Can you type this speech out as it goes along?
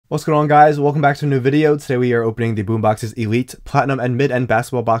What's going on, guys? Welcome back to a new video. Today we are opening the Boomboxes Elite, Platinum, and Mid-End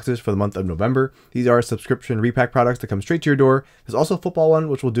Basketball boxes for the month of November. These are subscription repack products that come straight to your door. There's also a football one,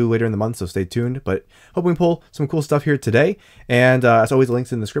 which we'll do later in the month, so stay tuned. But hope we can pull some cool stuff here today. And as always, the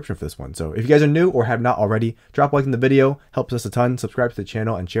link's in the description for this one. So if you guys are new or have not already, drop a like in the video. Helps us a ton. Subscribe to the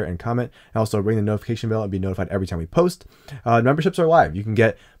channel and share and comment. And also ring the notification bell and be notified every time we post. Memberships are live. You can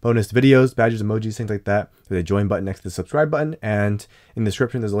get bonus videos, badges, emojis, things like that. There's a join button next to the subscribe button. And in the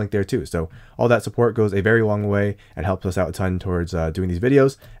description, there's a link there too. So all that support goes a very long way and helps us out a ton towards doing these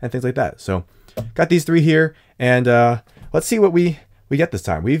videos and things like that. So got these three here, and let's see what we get this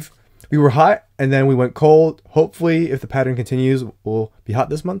time. We were hot and then we went cold. Hopefully, if the pattern continues, we'll be hot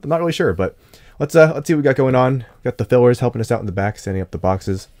this month. I'm not really sure, but let's see what we got going on. We got the fillers helping us out in the back, standing up the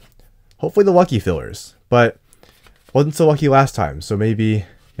boxes. Hopefully the lucky fillers, but wasn't so lucky last time. So maybe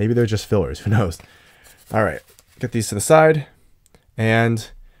they're just fillers. Who knows? All right, get these to the side, and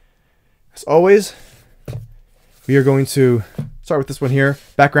as always, we are going to start with this one here.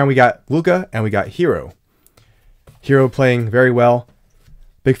 Background, we got Luka and we got Hero. Hero playing very well.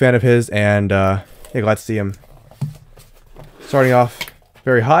 Big fan of his, and yeah, glad to see him starting off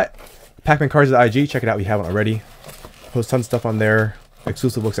very hot. Pac-Man cards at IG. Check it out. We have one already. Post tons of stuff on there.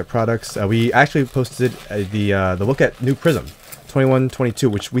 Exclusive looks at products. We actually posted the look at new Prizm 21-22,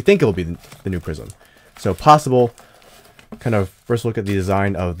 which we think it will be the new Prizm. So possible kind of first look at the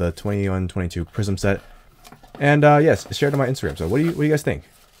design of the 21-22 Prizm set. And yes, shared on my Instagram. So what do you guys think?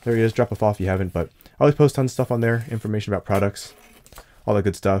 There he is. Drop a off if you haven't. But I always post tons of stuff on there. Information about products. All that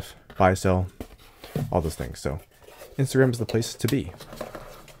good stuff. Buy, sell. All those things. So Instagram is the place to be.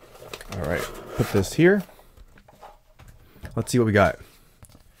 Alright. Put this here. Let's see what we got.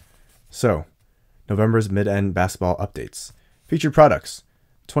 So, November's mid-end basketball updates. Featured products.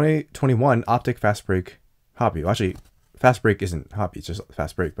 2021 Optic Fast Break Hobby. Well, actually, Fast Break isn't Hobby, it's just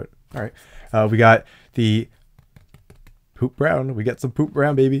Fast Break, but alright. We got the Hoop Brown. We got some Hoop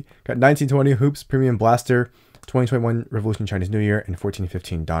Brown, baby. Got 1920 Hoops Premium Blaster, 2021 Revolution Chinese New Year, and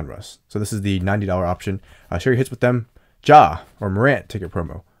 1415 Donruss. So this is the $90 option. Share your hits with them. Ja or Morant ticket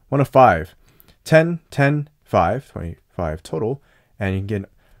promo. 1 of 5. 10, 10, 5. 25 total. And you can get,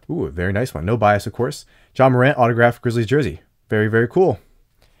 ooh, a very nice one. No bias, of course. Ja Morant autographed Grizzlies jersey. Very, very cool.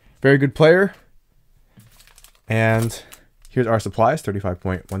 Very good player. And here's our supplies,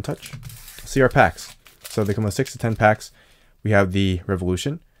 35.1 touch. See our packs. So they come with 6 to 10 packs. We have the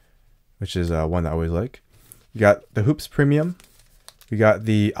Revolution, which is one that I always like. We got the Hoops Premium. We got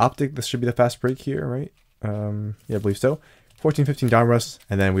the Optic. This should be the Fast Break here, right? Yeah, I believe so. 14-15 Donruss.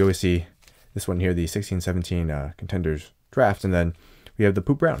 And then we always see this one here, the 16-17 Contenders Draft. And then we have the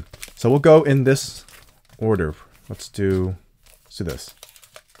Poop Brown. So we'll go in this order. Let's do this.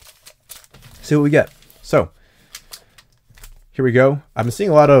 See what we get. So here we go. I've been seeing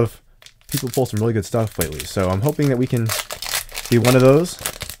a lot of people pull some really good stuff lately, so I'm hoping that we can be one of those.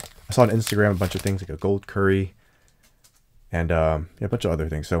 I saw on Instagram a bunch of things like a gold Curry and yeah, a bunch of other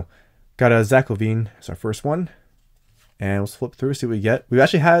things. So got a Zach LaVine as our first one, and let's flip through, see what we get. We've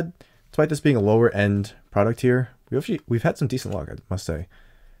actually had, despite this being a lower end product here, we've had some decent luck, I must say.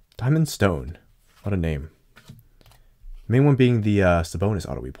 Diamond Stone, what a name. The main one being the Sabonis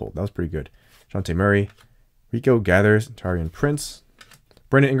auto we pulled. That was pretty good. Jonte Murray, Rico Gathers, Tarian Prince,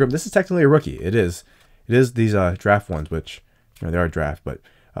 Brandon Ingram. This is technically a rookie. It is these draft ones, which, you know, they are draft, but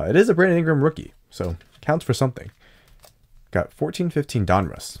it is a Brandon Ingram rookie, so counts for something. Got 14-15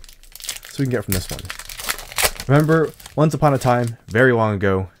 Donruss. So we can get from this one. Remember, once upon a time, very long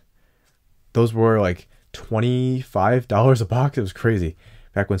ago, those were like $25 a box. It was crazy.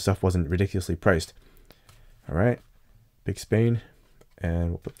 Back when stuff wasn't ridiculously priced. All right, Big Spain,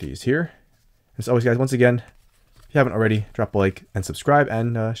 and we'll put these here. As always, guys, once again, if you haven't already, drop a like and subscribe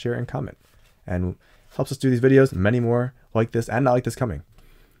and share and comment. And helps us do these videos, many more like this and not like this coming.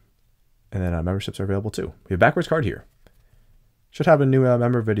 And then memberships are available too. We have a backwards card here. Should have a new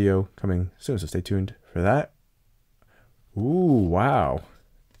member video coming soon, so stay tuned for that. Ooh, wow.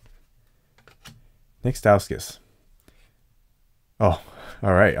 Nick Stauskas. Oh,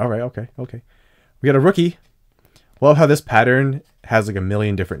 all right, okay. We got a rookie. Love how this pattern has like a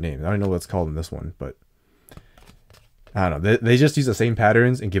million different names. I don't know what it's called in this one, but I don't know. They just use the same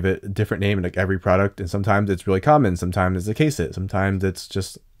patterns and give it a different name in like every product. And sometimes it's really common. Sometimes it's a case hit. Sometimes it's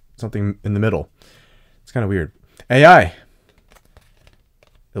just something in the middle. It's kind of weird. AI.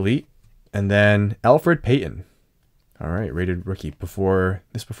 Elite. And then Alfred Payton. All right. Rated rookie. Before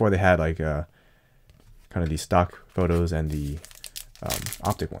they had like kind of the stock photos and the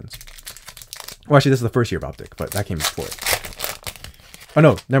Optic ones. Well, actually, this is the first year of Optic, but that came before it. Oh,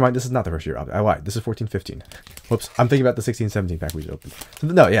 no, never mind. This is not the first year of Optic. I lied. This is 14-15. Whoops, I'm thinking about the 16-17 pack we just opened. So,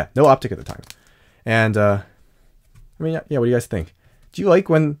 no, yeah, no Optic at the time. And, I mean, yeah, what do you guys think? Do you like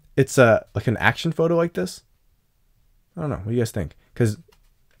when it's like an action photo like this? I don't know. What do you guys think? Because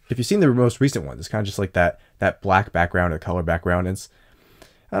if you've seen the most recent ones, it's kind of just like that black background or color background. It's,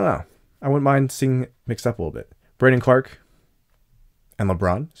 I don't know. I wouldn't mind seeing it mixed up a little bit. Brandon Clark and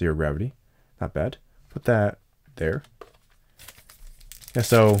LeBron, Zero Gravity. Not bad. Put that there. Yeah,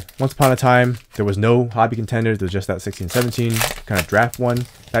 so once upon a time, there was no hobby contenders. There was just that 16-17 kind of draft one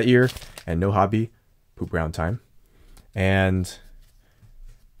that year, and no hobby poop round time. And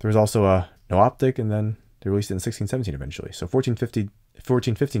there was also no Optic, and then they released it in 16-17 eventually. So 14-15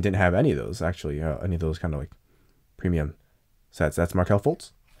 didn't have any of those, actually, any of those kind of like premium sets. That's Markelle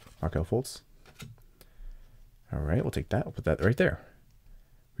Fultz. Markelle Fultz. All right, we'll take that. We'll put that right there.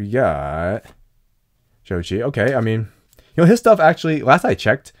 We got Jochi. Okay, I mean, you know, his stuff actually, last I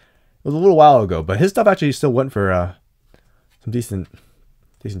checked, it was a little while ago, but his stuff actually still went for some decent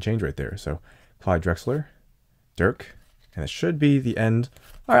change right there. So Clyde Drexler, Dirk, and it should be the end.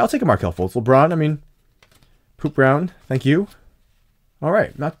 All right, I'll take a Markelle Fultz. LeBron, I mean, Poop Brown, thank you. All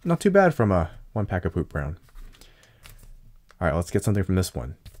right, not too bad from one pack of Poop Brown. All right, let's get something from this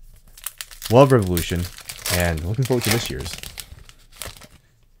one. Love Revolution, and looking forward to this year's.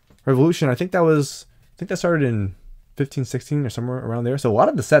 Revolution, I think that started in 15-16 or somewhere around there. So a lot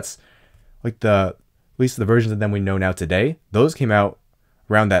of the sets, like at least the versions of them we know now today, those came out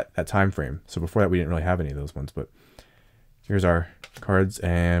around that time frame. So before that, we didn't really have any of those ones. But here's our cards,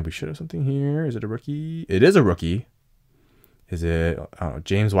 and we should have something here. Is it a rookie? It is a rookie. Is it, I don't know,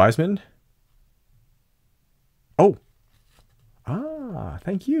 James Wiseman? Oh.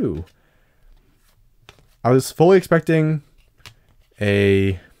 Thank you. I was fully expecting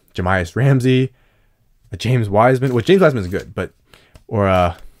a Jamias Ramsey, a James Wiseman, which James Wiseman is good, but, or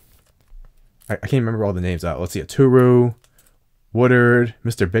I can't remember all the names. Let's see, a Turu, Woodard,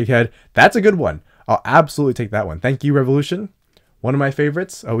 Mr. Bighead. That's a good one. I'll absolutely take that one. Thank you, Revolution. One of my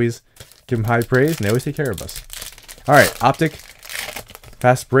favorites. Always give them high praise, and they always take care of us. All right, Optic,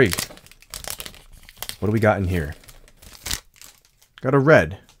 fast break. What do we got in here? Got a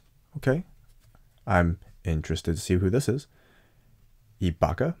red. Okay. I'm interested to see who this is.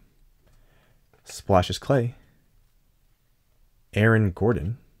 Ibaka. Splashes Clay. Aaron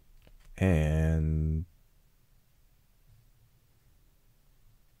Gordon. And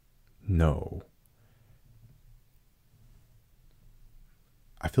no.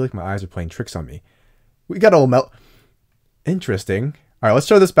 I feel like my eyes are playing tricks on me. We got a melt. Interesting. All right, let's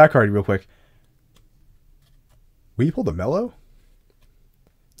show this back card real quick. We pulled a Mellow?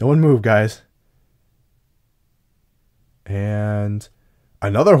 No one move, guys. And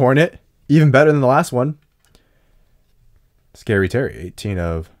another Hornet, even better than the last one. Scary Terry, 18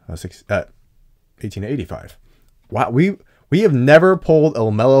 of 85. Wow, we have never pulled a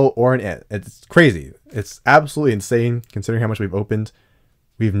LaMelo or an Ant. It's crazy. It's absolutely insane considering how much we've opened.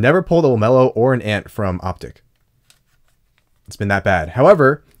 We've never pulled a LaMelo or an Ant from Optic. It's been that bad.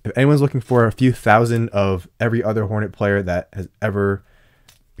 However, if anyone's looking for a few thousand of every other Hornet player that has ever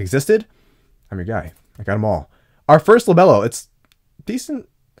existed, I'm your guy. I got them all. Our first LaMelo, it's decent.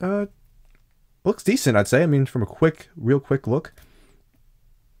 Looks decent, I'd say. I mean, from a real quick look.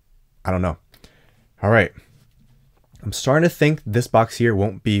 I don't know. All right. I'm starting to think this box here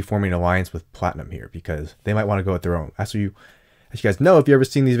won't be forming an alliance with Platinum here because they might want to go at their own. As you guys know, if you've ever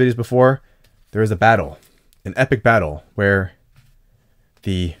seen these videos before, there is a battle, an epic battle where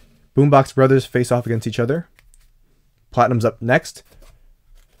the Boombox brothers face off against each other. Platinum's up next.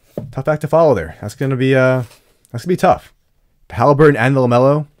 Tough act to follow there. That's gonna be tough. The Halliburton and the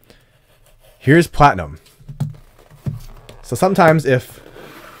LaMelo. Here's Platinum. So sometimes if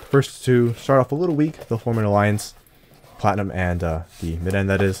first to start off a little weak, they'll form an alliance. Platinum and the mid end,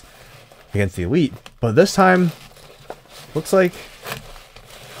 that is, against the Elite. But this time, looks like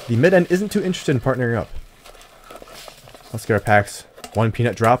the mid end isn't too interested in partnering up. Let's get our packs. One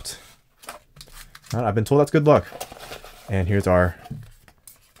peanut dropped. I've been told that's good luck. And here's our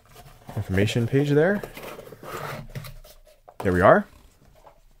information page there. There we are.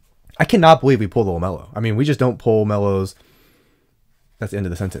 I cannot believe we pulled the LaMelo. I mean, we just don't pull Mellows. That's the end of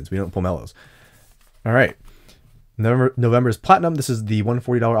the sentence. We don't pull Mellows. All right. November's Platinum. This is the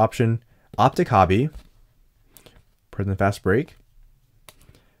 $140 option. Optic Hobby. Prizm Fast Break.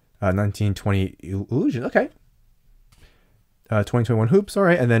 1920 Illusion. Okay. 2021 Hoops. All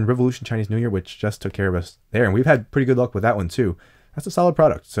right. And then Revolution Chinese New Year, which just took care of us there. And we've had pretty good luck with that one, too. That's a solid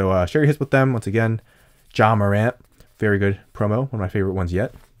product. So share your hits with them. Once again, Ja Morant. Very good promo. One of my favorite ones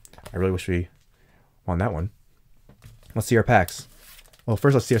yet. I really wish we won that one. Let's see our packs. Well,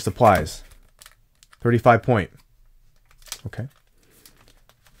 first let's see our supplies. 35 point. Okay.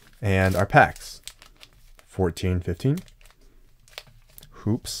 And our packs. 14, 15.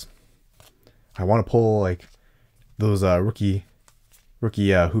 Hoops. I want to pull like those rookie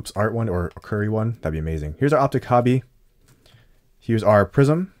hoops art one or Curry one. That'd be amazing. Here's our Optic hobby. Here's our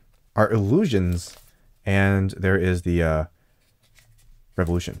Prizm, our illusions, and there is the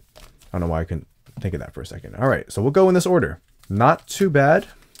revolution. I don't know why I couldn't think of that for a second. All right, so we'll go in this order. Not too bad.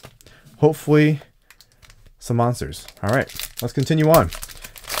 Hopefully some monsters. All right, let's continue on.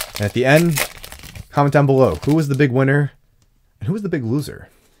 And at the end, comment down below. Who was the big winner and who was the big loser?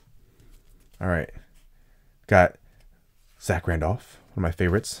 All right. Got Zach Randolph, one of my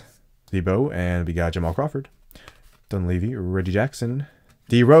favorites. Debo, and we got Jamal Crawford. Dunleavy, Reggie Jackson.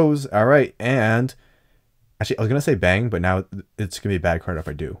 D Rose. All right, and actually, I was going to say Bang, but now it's going to be a bad card if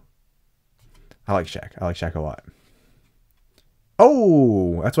I do. I like Shaq. I like Shaq a lot.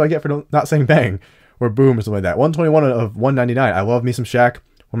 Oh, that's what I get for not saying Bang or Boom or something like that. 121 of 199. I love me some Shaq.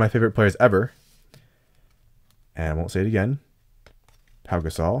 One of my favorite players ever. And I won't say it again. Pau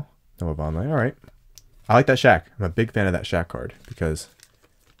Gasol. Noah Vonleh. All right. I like that Shaq. I'm a big fan of that Shaq card because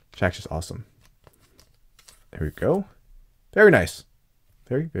Shaq's just awesome. There we go. Very nice.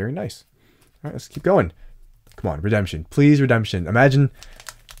 Very, very nice. All right, let's keep going. Come on, redemption. Please, redemption. Imagine.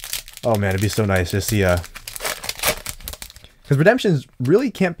 Oh, man, it'd be so nice to see because redemptions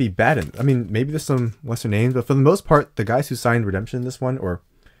really can't be bad. I mean, maybe there's some lesser names, but for the most part, the guys who signed redemption in this one, or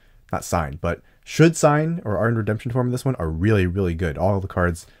not signed, but should sign or are in redemption form in this one are really, really good. All the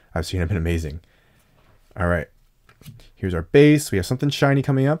cards I've seen have been amazing. All right. Here's our base. We have something shiny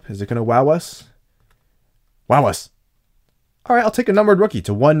coming up. Is it going to wow us? Wow us. All right, I'll take a numbered rookie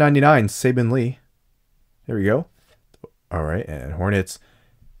to 199, Saban Lee. There we go. All right, and Hornets.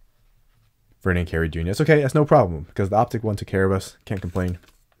 Vernon Carey Jr. It's okay, that's no problem, because the Optic one took care of us. Can't complain.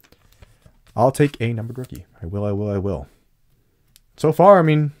 I'll take a numbered rookie. I will, I will, I will. So far, I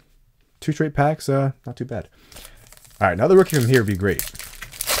mean, 2 straight packs, not too bad. All right, another rookie from here would be great.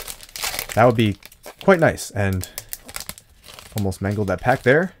 That would be quite nice, and almost mangled that pack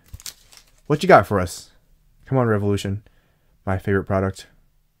there. What you got for us? Come on, Revolution. My favorite product.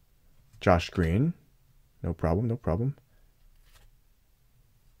 Josh Green. No problem, no problem.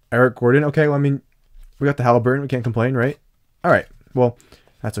 Eric Gordon. Okay, well, I mean, we got the Halliburton. We can't complain, right? All right. Well,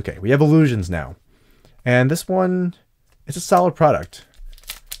 that's okay. We have illusions now. And this one, it's a solid product.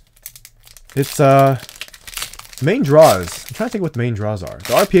 It's main draws. I'm trying to think what the main draws are.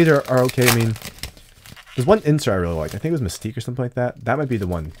 The RPAs are okay. I mean, there's one insert I really like. I think it was Mystique or something like that. That might be the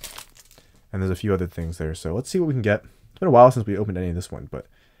one. And there's a few other things there. So let's see what we can get. It's been a while since we opened any of this one, but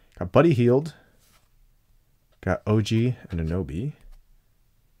got Buddy Hield. Got OG and Anobi.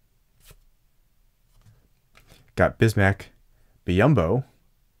 Got Bismack Biyombo.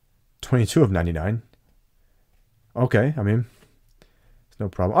 22 of 99. Okay, I mean, it's no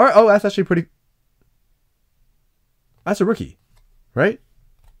problem. All right, oh, that's actually pretty. That's a rookie, right?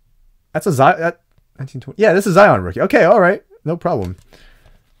 That's a Zion. 1920. Yeah, this is Zion rookie. Okay, all right, no problem.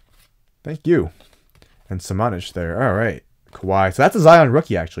 Thank you. And Samanic there. All right, Kawhi. So that's a Zion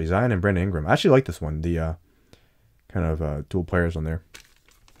rookie actually. Zion and Brandon Ingram. I actually like this one. The kind of dual players on there.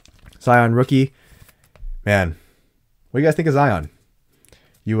 Zion rookie. Man, what do you guys think of Zion?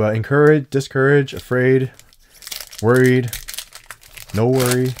 You encourage, discourage, afraid, worried, no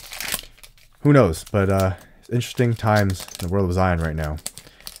worry. Who knows? But it's interesting times in the world of Zion right now.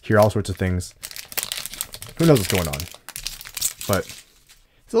 Hear all sorts of things. Who knows what's going on? But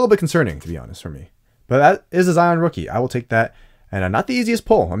it's a little bit concerning, to be honest, for me. But that is a Zion rookie. I will take that. And not the easiest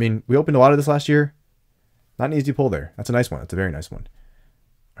pull. I mean, we opened a lot of this last year. Not an easy pull there. That's a nice one. That's a very nice one.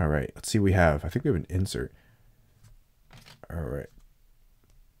 All right. Let's see what we have. I think we have an insert. All right.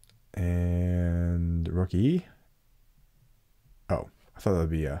 And rookie. Oh, I thought that would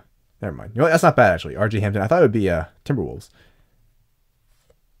be never mind. You know what? That's not bad actually. RJ Hampton. I thought it would be Timberwolves.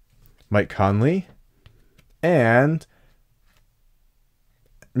 Mike Conley. And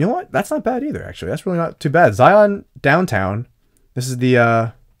you know what? That's not bad either, actually. That's really not too bad. Zion Downtown. This is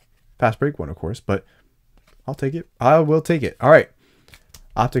the fast break one, of course, but I'll take it. I will take it. All right.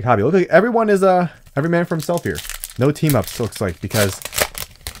 Optic hobby. Look like everyone is every man for himself here. No team ups, looks like, because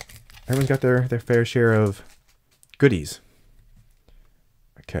everyone's got their fair share of goodies.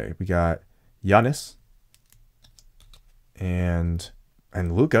 Okay, we got Giannis and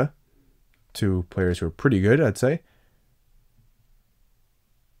Luka, 2 players who are pretty good, I'd say.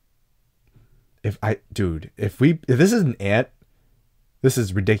 If this is an ant, this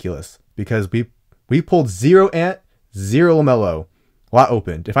is ridiculous because we pulled 0 ant, 0 LaMelo. Lot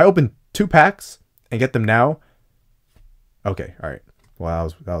opened. If I open 2 packs and get them now, okay, all right.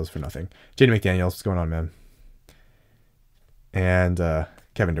 Well, that was for nothing. Jaden McDaniels, what's going on, man? And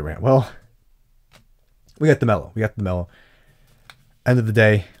Kevin Durant. Well, we got the Melo. We got the Melo. End of the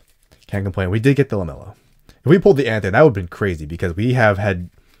day, can't complain. We did get the LaMelo. If we pulled the Anthony, that would have been crazy because we have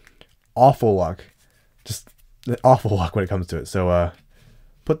had awful luck. Just awful luck when it comes to it. So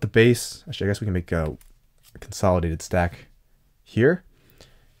put the base. Actually, I guess we can make a consolidated stack here.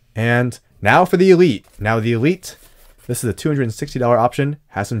 And now for the Elite. Now the Elite, this is a $260 option.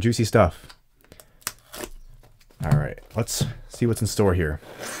 Has some juicy stuff. All right, let's see what's in store here.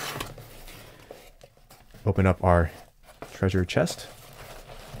 Open up our treasure chest.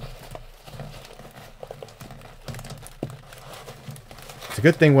 It's a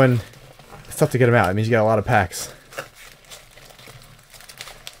good thing when it's tough to get them out. It means you got a lot of packs.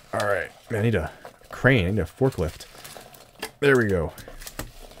 All right, man, I need a crane. I need a forklift. There we go.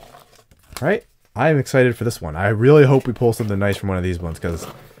 All right, I'm excited for this one. I really hope we pull something nice from one of these ones because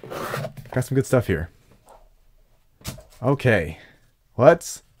got some good stuff here. Okay,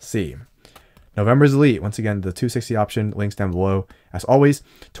 let's see. November's Elite. Once again, the 260 option. Links down below. As always,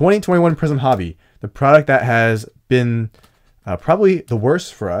 2021 Prizm Hobby. The product that has been probably the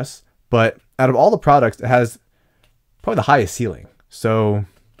worst for us. But out of all the products, it has probably the highest ceiling. So,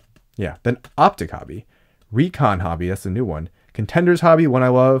 yeah. Then Optic Hobby. Recon Hobby. That's the new one. Contenders Hobby. One I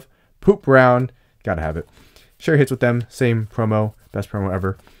love. Poop Brown. Gotta have it. Share hits with them. Same promo. Best promo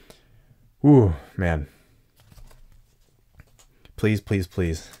ever. Ooh, man. Please, please,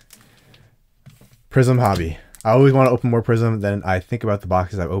 please. Prizm Hobby. I always want to open more Prizm, then I think about the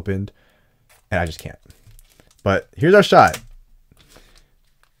boxes I've opened, and I just can't. But here's our shot.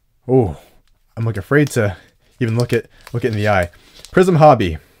 Oh, I'm like afraid to even look it in the eye. Prizm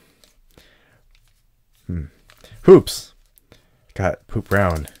Hobby. Hoops. Got Poop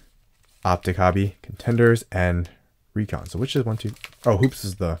Brown. Optic Hobby. Contenders and Recon. So which is one, two? Oh, Hoops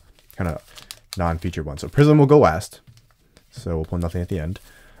is the kind of non-featured one. So Prizm will go last. So we'll pull nothing at the end.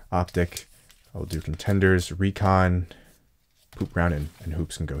 Optic. I'll do Contenders, Recon, Poop Brown, and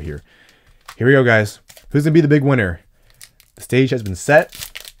Hoops can go here. Here we go, guys. Who's going to be the big winner? The stage has been set.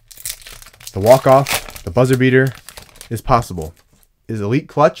 The walk-off, the buzzer beater is possible. Is Elite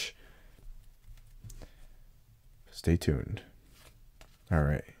clutch? Stay tuned. All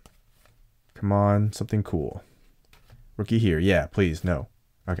right. Come on, something cool. Rookie here. Yeah, please. No.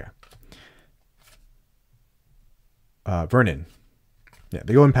 Okay. Vernon. Yeah,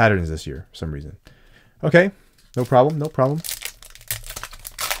 they go in patterns this year for some reason. Okay, no problem, no problem.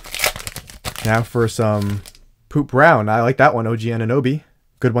 Now for some Poop Brown. I like that one, OG Anunoby.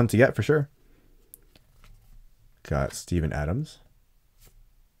 Good one to get for sure. Got Steven Adams.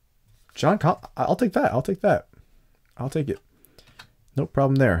 I'll take that, I'll take that. I'll take it. No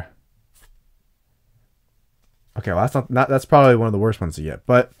problem there. Okay, well that's probably one of the worst ones to get,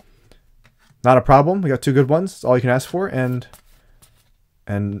 but not a problem. We got two good ones. That's all you can ask for. And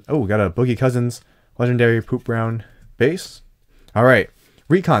oh, we got a Boogie Cousins legendary Poop Brown base. All right,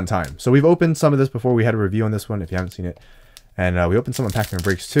 Recon time. So we've opened some of this before. We had a review on this one if you haven't seen it, and we opened some on Pac-Man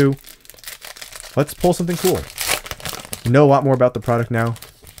Breaks too. Let's pull something cool. We know a lot more about the product now.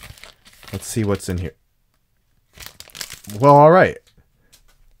 Let's see what's in here. Well, all right.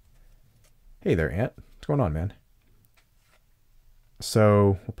 Hey there, Ant. What's going on, man?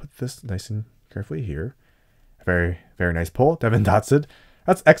 So we'll put this nice and carefully here. Very, very nice pull. Devin Dotson.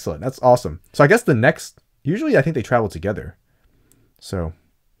 That's excellent. That's awesome. So I guess the next, usually I think they travel together. So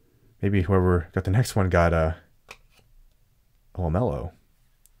maybe whoever got the next one got a LaMelo.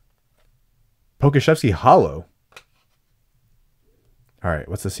 Pokashevsky Hollow. All right,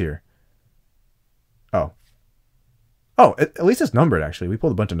 what's this here? Oh. Oh, at least it's numbered, actually. We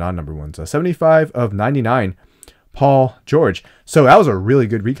pulled a bunch of non-numbered ones. 75 of 99. Paul George. So that was a really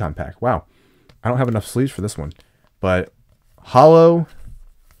good Recon pack. Wow. I don't have enough sleeves for this one. But Hollow.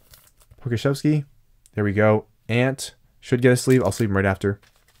 Pokashevsky. There we go. Ant. Should get a sleeve. I'll sleeve him right after.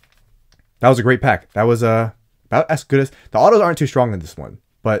 That was a great pack. That was about as good as... The autos aren't too strong in this one.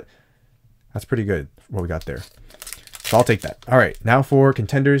 But that's pretty good what we got there. So I'll take that. All right. Now for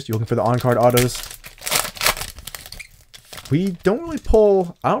Contenders. You're looking for the on-card autos. We don't really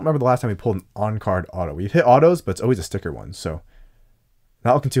pull... I don't remember the last time we pulled an on-card auto. We've hit autos, but it's always a sticker one. So,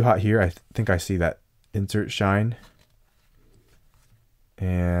 not looking too hot here. I think I see that insert shine.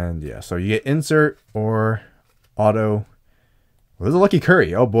 And, yeah. So, you get insert or auto. Well, there's a Lucky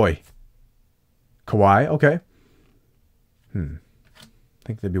Curry. Oh, boy. Kawhi. Okay. I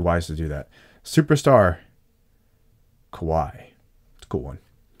think they'd be wise to do that. Superstar. Kawhi. It's a cool one.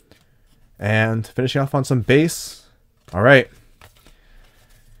 And finishing off on some base... All right.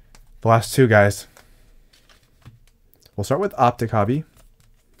 The last two, guys. We'll start with Optic Hobby.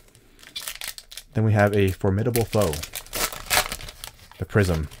 Then we have a Formidable Foe. The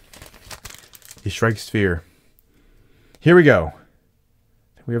Prizm. The Strike Sphere. Here we go.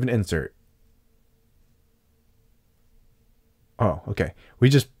 We have an insert. Oh, okay. We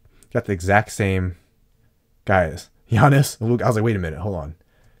just got the exact same guys. Giannis and Luke. I was like, wait a minute, hold on.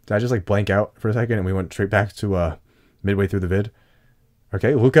 Did I just like blank out for a second and we went straight back to midway through the vid?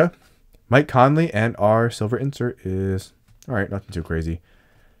 Okay, Luka, Mike Conley, and our silver insert is alright, nothing too crazy.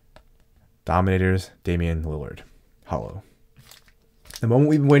 Dominators, Damian Lillard. Hollow. The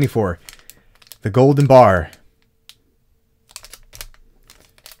moment we've been waiting for. The golden bar.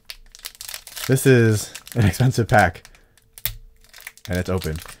 This is an expensive pack. And it's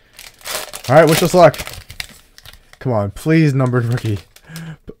open. Alright, wish us luck. Come on, please, numbered rookie.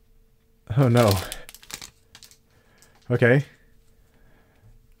 Oh no. Okay.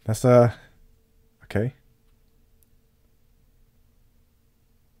 That's okay.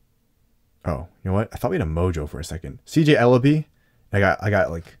 Oh, you know what? I thought we had a Mojo for a second. CJ Ellaby. I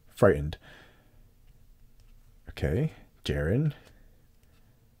got like frightened. Okay. Jaren.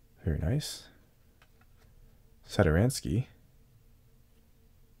 Very nice. Sadaransky.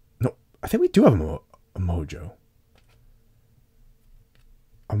 No, I think we do have a Mojo.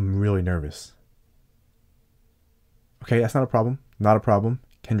 I'm really nervous. Okay, that's not a problem. Not a problem.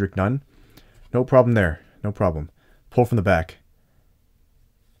 Kendrick Nunn. No problem there. No problem. Pull from the back.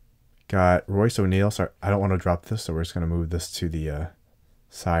 Got Royce O'Neal. Sorry, I don't want to drop this, so we're just going to move this to the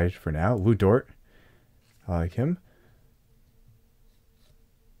side for now. Lou Dort. I like him.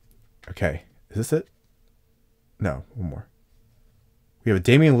 Okay, is this it? No, one more. We have a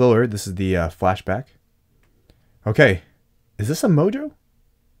Damian Lillard. This is the flashback. Okay, is this a Mojo?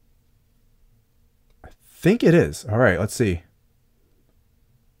 I think it is. All right, let's see.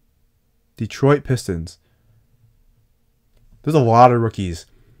 Detroit Pistons. There's a lot of rookies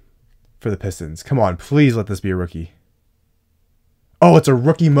for the Pistons. Come on, please let this be a rookie. Oh, it's a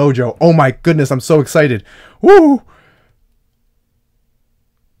rookie Mojo. Oh my goodness, I'm so excited. Woo!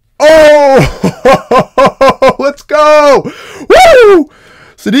 Oh! Let's go! Woo!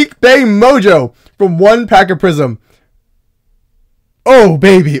 Saddiq Bey Mojo from one pack of Prizm. Oh,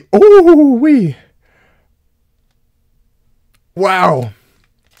 baby. Oh, wee. Wow.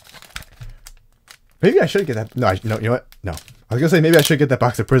 Maybe I should get that. No, no, you know what? No. I was going to say maybe I should get that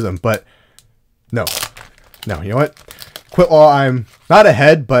box of Prizm, but no. No, you know what? Quit while I'm not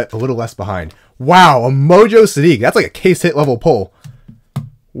ahead, but a little less behind. Wow, a Mojo Saddiq. That's like a case hit level pull.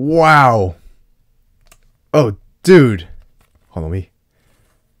 Wow. Oh, dude. Hold on, me.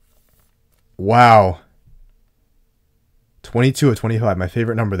 Wow. 22 of 25. My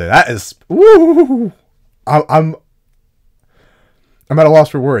favorite number there. That is. Woo! I'm at a loss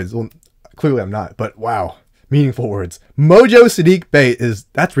for words. Well, clearly I'm not, but wow. Meaningful words. Mojo Saddiq Bey is.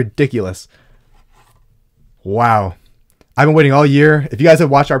 That's ridiculous. Wow. I've been waiting all year. If you guys have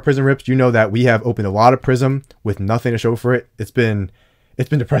watched our Prizm rips, you know that we have opened a lot of Prizm with nothing to show for it. It's been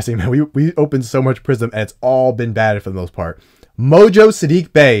depressing, man. We opened so much Prizm and it's all been bad for the most part. Mojo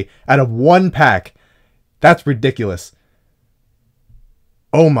Saddiq Bey out of one pack. That's ridiculous.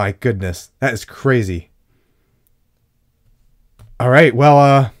 Oh my goodness. That is crazy. All right.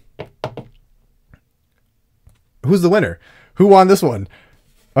 Well, who's the winner? Who won this one?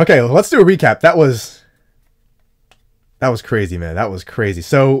 Okay, let's do a recap. That was crazy, man. That was crazy.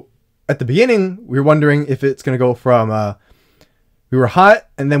 So at the beginning, we were wondering if it's going to go from, we were hot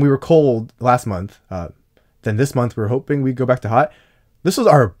and then we were cold last month. Then this month, we were hoping we'd go back to hot. This was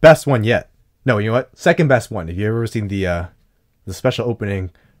our best one yet. No, you know what? Second best one. If you've ever seen the special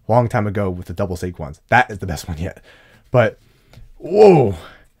opening a long time ago with the double Saquons, that is the best one yet. But, whoa.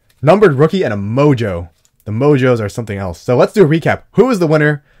 Numbered rookie and a Mojo. The Mojos are something else. So let's do a recap. Who is the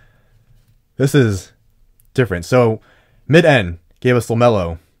winner? This is different. So mid-end gave us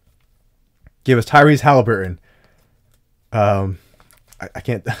LaMelo. Gave us Tyrese Halliburton. I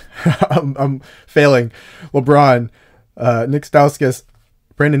can't. I'm failing. LeBron. Nick Stauskas.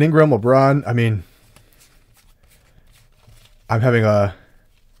 Brandon Ingram. LeBron. I mean, I'm having a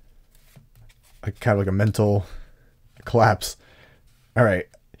kind of like a mental collapse. All right.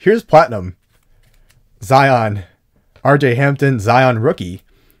 Here's Platinum. Zion, RJ Hampton, Zion rookie.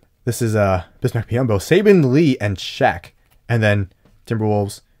 This is Bismack Biyombo, Saban Lee, and Shaq. And then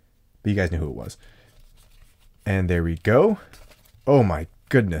Timberwolves. But you guys knew who it was. And there we go. Oh my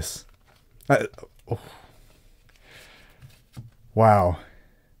goodness. Oh. Wow.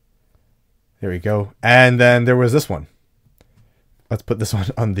 There we go. And then there was this one. Let's put this one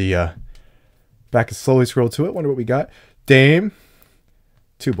on the back and slowly scroll to it. Wonder what we got. Dame.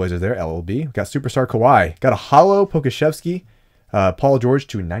 Two Blazers there, LLB. Got Superstar Kawhi. Got a hollow Pokashevsky. Paul George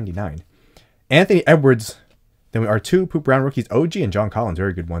to 99. Anthony Edwards Then we are 2 Poop Brown rookies, OG and John Collins,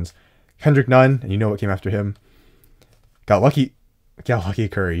 very good ones. Kendrick Nunn, and you know what came after him. Got Lucky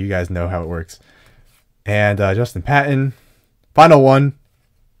Curry, you guys know how it works. And Justin Patton, final one,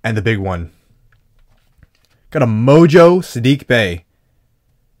 and the big one. Got a Mojo Sadiq Bey.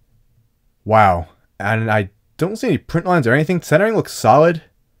 Wow, and I don't see any print lines or anything. Centering looks solid.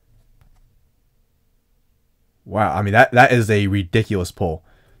 Wow, I mean, that is a ridiculous pull.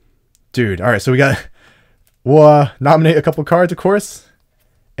 Dude, all right, so we'll nominate a couple cards, of course.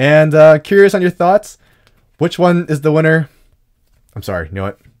 And curious on your thoughts. Which one is the winner? I'm sorry, you know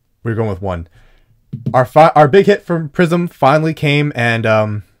what? We're going with one. Our big hit from Prizm finally came, and I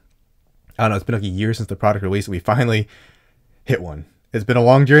don't know, it's been like a year since the product release. We finally hit one. It's been a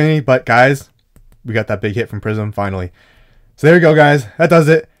long journey, but guys, we got that big hit from Prizm finally. So there you go, guys. That does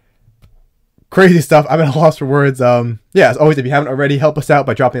it. Crazy stuff. I'm at a loss for words. Yeah, as always, if you haven't already, help us out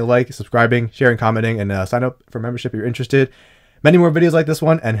by dropping a like, subscribing, sharing, commenting, and sign up for membership if you're interested. Many more videos like this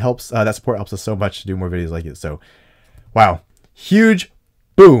one, and that support helps us so much to do more videos like it. So, wow. Huge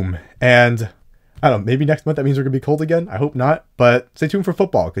boom. And I don't know, maybe next month that means we're going to be cold again. I hope not, but stay tuned for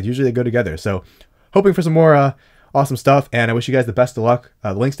football because usually they go together. So, hoping for some more awesome stuff, and I wish you guys the best of luck.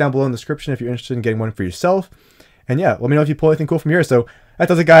 The link's down below in the description if you're interested in getting one for yourself. And yeah, let me know if you pull anything cool from here. So, that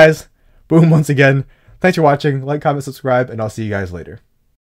does it, guys. Boom once again. Thanks for watching. Like, comment, subscribe, and I'll see you guys later.